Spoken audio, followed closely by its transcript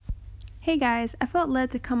Hey guys, I felt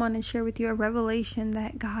led to come on and share with you a revelation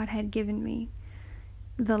that God had given me.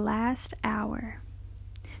 The last hour.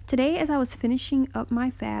 Today, as I was finishing up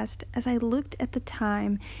my fast, as I looked at the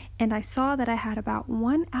time and I saw that I had about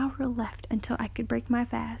 1 hour left until I could break my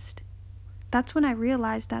fast, that's when I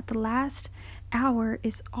realized that the last hour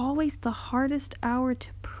is always the hardest hour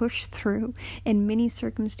to push through in many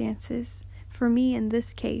circumstances. For me, in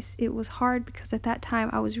this case, it was hard because at that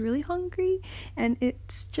time I was really hungry, and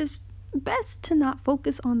it's just best to not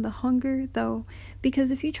focus on the hunger though,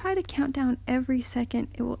 because if you try to count down every second,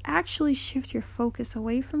 it will actually shift your focus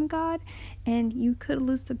away from God and you could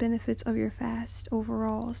lose the benefits of your fast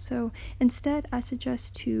overall. So instead, I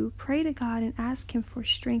suggest to pray to God and ask Him for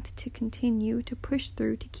strength to continue, to push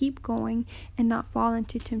through, to keep going and not fall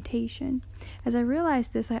into temptation. As I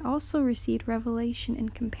realized this, I also received revelation in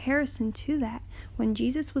comparison to that. When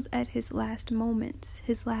Jesus was at his last moments,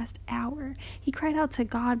 his last hour, he cried out to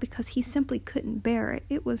God because he simply couldn't bear it.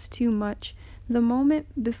 It was too much. The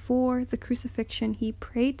moment before the crucifixion, he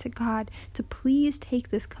prayed to God to please take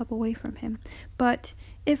this cup away from him. But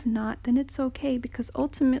if not, then it's okay, because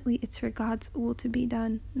ultimately it's for God's will to be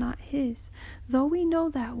done, not his. Though we know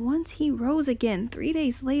that once he rose again, 3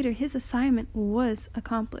 days later, his assignment was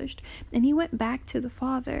accomplished, and he went back to the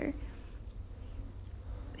Father.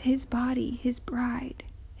 His body, his bride,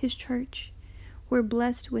 his church were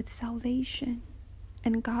blessed with salvation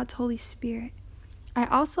and God's Holy Spirit. I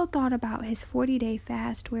also thought about his 40-day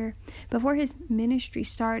fast where, before his ministry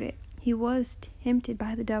started, he was tempted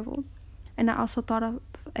by the devil. And I also thought of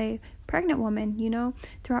a pregnant woman,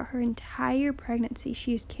 throughout her entire pregnancy,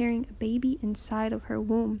 she is carrying a baby inside of her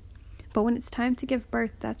womb. But when it's time to give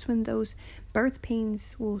birth, that's when those birth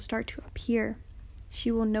pains will start to appear. She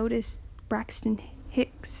will notice Braxton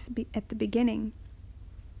Hicks at the beginning.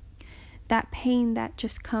 That pain that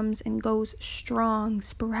just comes and goes strong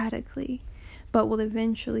sporadically, but will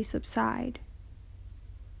eventually subside.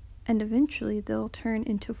 And eventually they'll turn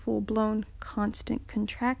into full-blown constant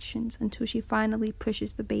contractions until she finally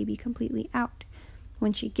pushes the baby completely out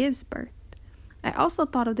when she gives birth. I also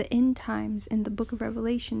thought of the end times in the book of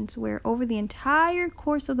Revelations, where over the entire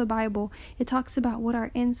course of the Bible, it talks about what our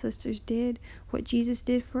ancestors did, what Jesus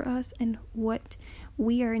did for us, and what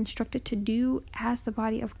we are instructed to do as the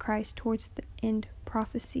body of Christ towards the end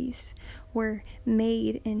prophecies were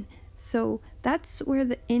made. And so that's where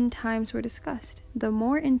the end times were discussed. The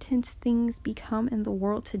more intense things become in the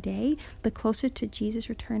world today, the closer to Jesus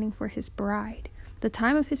returning for his bride. The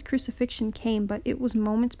time of his crucifixion came, but it was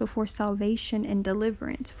moments before salvation and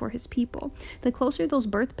deliverance for his people. The closer those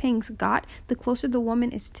birth pangs got, the closer the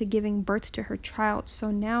woman is to giving birth to her child.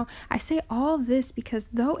 So now I say all this because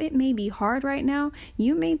though it may be hard right now,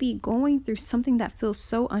 you may be going through something that feels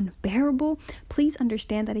so unbearable. Please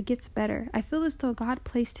understand that it gets better. I feel as though God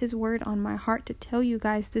placed his word on my heart to tell you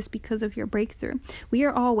guys this because of your breakthrough. We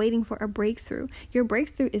are all waiting for a breakthrough. Your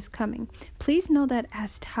breakthrough is coming. Please know that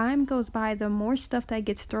as time goes by, the more stuff that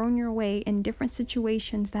gets thrown your way in different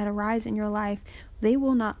situations that arise in your life, they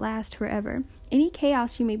will not last forever. Any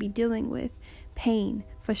chaos you may be dealing with, pain,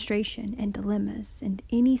 frustration, and dilemmas, and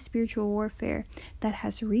any spiritual warfare that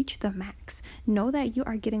has reached the max, know that you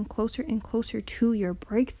are getting closer and closer to your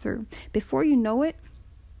breakthrough before you know it.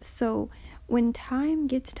 So when time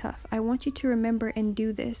gets tough, I want you to remember and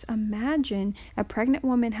do this. Imagine a pregnant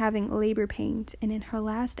woman having labor pains and in her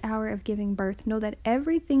last hour of giving birth. Know that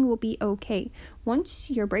everything will be okay. Once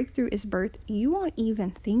your breakthrough is birthed, you won't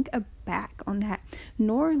even think back on that,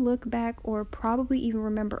 nor look back or probably even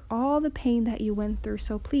remember all the pain that you went through.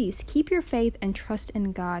 So please keep your faith and trust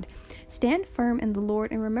in God. Stand firm in the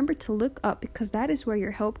Lord and remember to look up, because that is where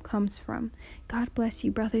your help comes from. God bless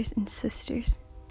you, brothers and sisters.